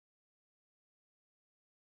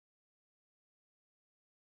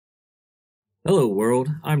Hello world,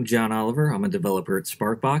 I'm John Oliver, I'm a developer at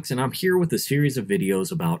Sparkbox, and I'm here with a series of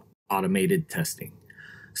videos about automated testing.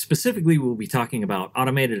 Specifically, we'll be talking about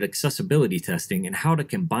automated accessibility testing and how to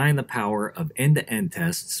combine the power of end-to-end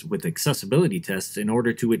tests with accessibility tests in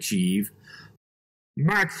order to achieve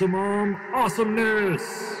maximum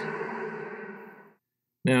awesomeness!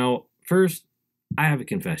 Now, first, I have a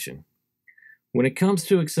confession. When it comes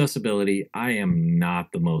to accessibility, I am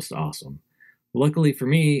not the most awesome. Luckily for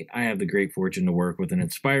me, I have the great fortune to work with an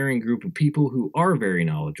inspiring group of people who are very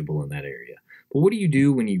knowledgeable in that area. But what do you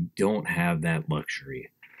do when you don't have that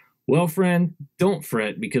luxury? Well, friend, don't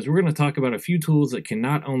fret because we're going to talk about a few tools that can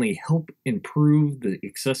not only help improve the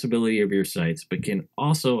accessibility of your sites, but can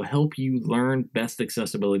also help you learn best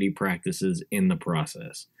accessibility practices in the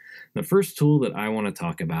process. The first tool that I want to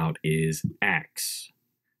talk about is Axe.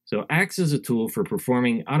 So Axe is a tool for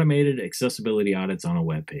performing automated accessibility audits on a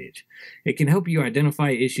web page. It can help you identify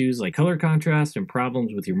issues like color contrast and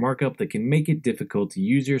problems with your markup that can make it difficult to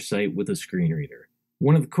use your site with a screen reader.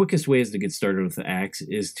 One of the quickest ways to get started with Axe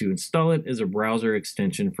is to install it as a browser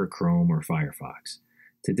extension for Chrome or Firefox.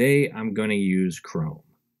 Today I'm going to use Chrome.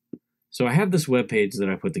 So I have this web page that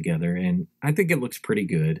I put together and I think it looks pretty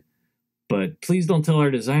good. But please don't tell our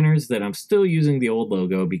designers that I'm still using the old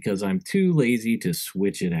logo because I'm too lazy to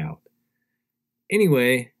switch it out.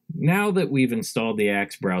 Anyway, now that we've installed the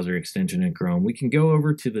Axe browser extension in Chrome, we can go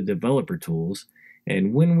over to the developer tools,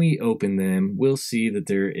 and when we open them, we'll see that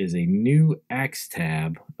there is a new Axe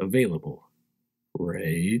tab available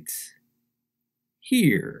right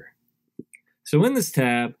here. So in this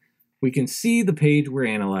tab, we can see the page we're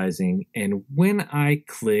analyzing, and when I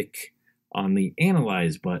click on the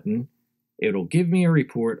Analyze button, it'll give me a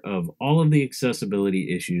report of all of the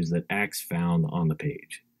accessibility issues that Axe found on the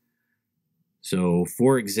page. So,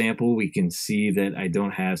 for example, we can see that I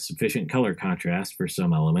don't have sufficient color contrast for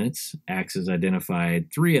some elements. Axe has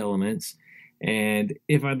identified 3 elements, and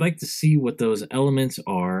if I'd like to see what those elements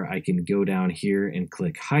are, I can go down here and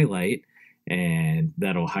click Highlight, and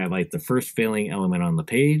that'll highlight the first failing element on the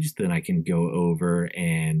page. Then I can go over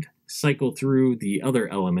and cycle through the other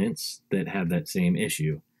elements that have that same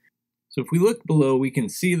issue. So if we look below, we can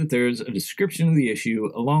see that there's a description of the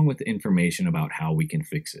issue along with information about how we can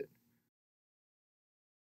fix it.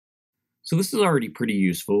 So this is already pretty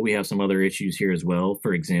useful. We have some other issues here as well.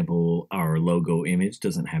 For example, our logo image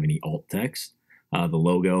doesn't have any alt text. The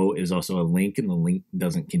logo is also a link, and the link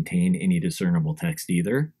doesn't contain any discernible text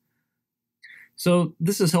either. So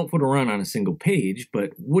this is helpful to run on a single page,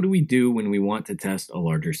 but what do we do when we want to test a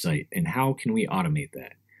larger site, and how can we automate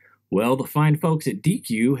that? Well, the fine folks at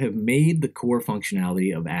DQ have made the core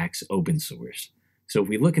functionality of Axe open source. So if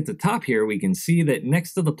we look at the top here, we can see that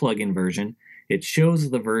next to the plugin version, it shows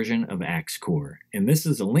the version of Axe Core. And this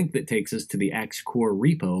is a link that takes us to the Axe Core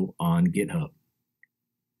repo on GitHub.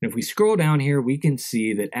 And if we scroll down here, we can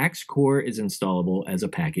see that Axe Core is installable as a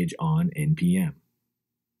package on NPM.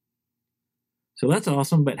 So that's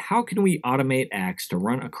awesome, but how can we automate Axe to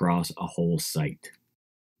run across a whole site?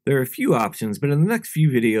 There are a few options, but in the next few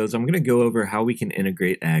videos, I'm going to go over how we can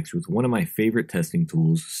integrate Axe with one of my favorite testing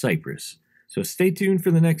tools, Cypress. So stay tuned for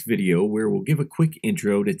the next video where we'll give a quick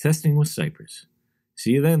intro to testing with Cypress.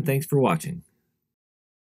 See you then, thanks for watching.